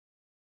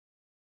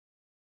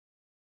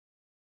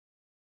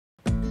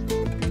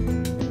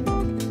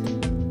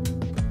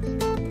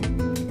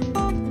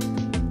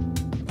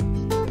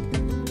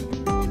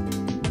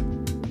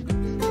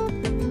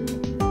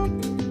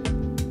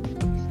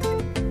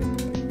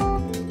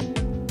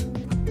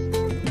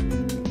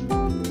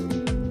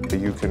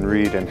you can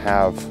read and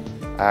have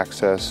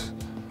access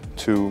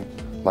to,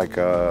 like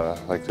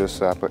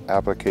this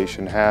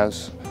application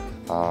has.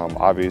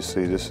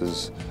 Obviously this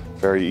is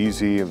very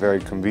easy and very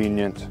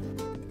convenient.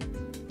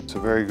 It's a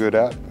very good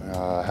app.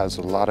 Has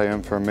a lot of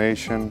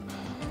information,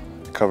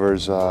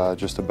 covers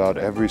just about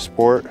every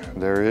sport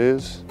there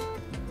is.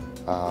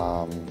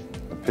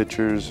 The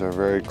pictures are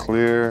very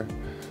clear.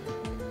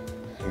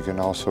 You can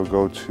also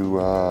go to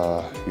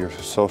your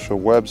social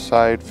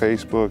website,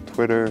 Facebook,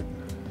 Twitter,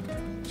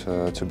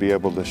 to be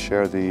able to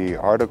share the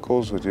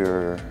articles with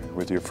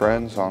your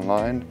friends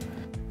online.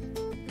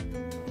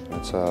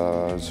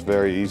 It's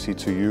very easy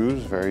to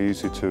use, very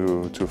easy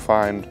to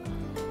find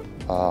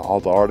all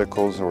the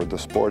articles or the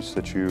sports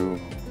that you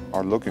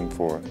are looking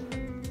for.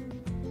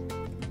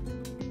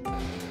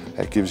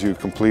 It gives you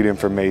complete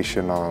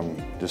information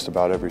on just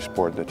about every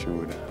sport that you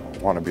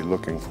would want to be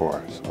looking for.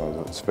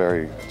 So it's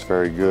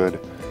very good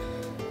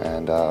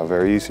and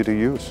very easy to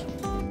use.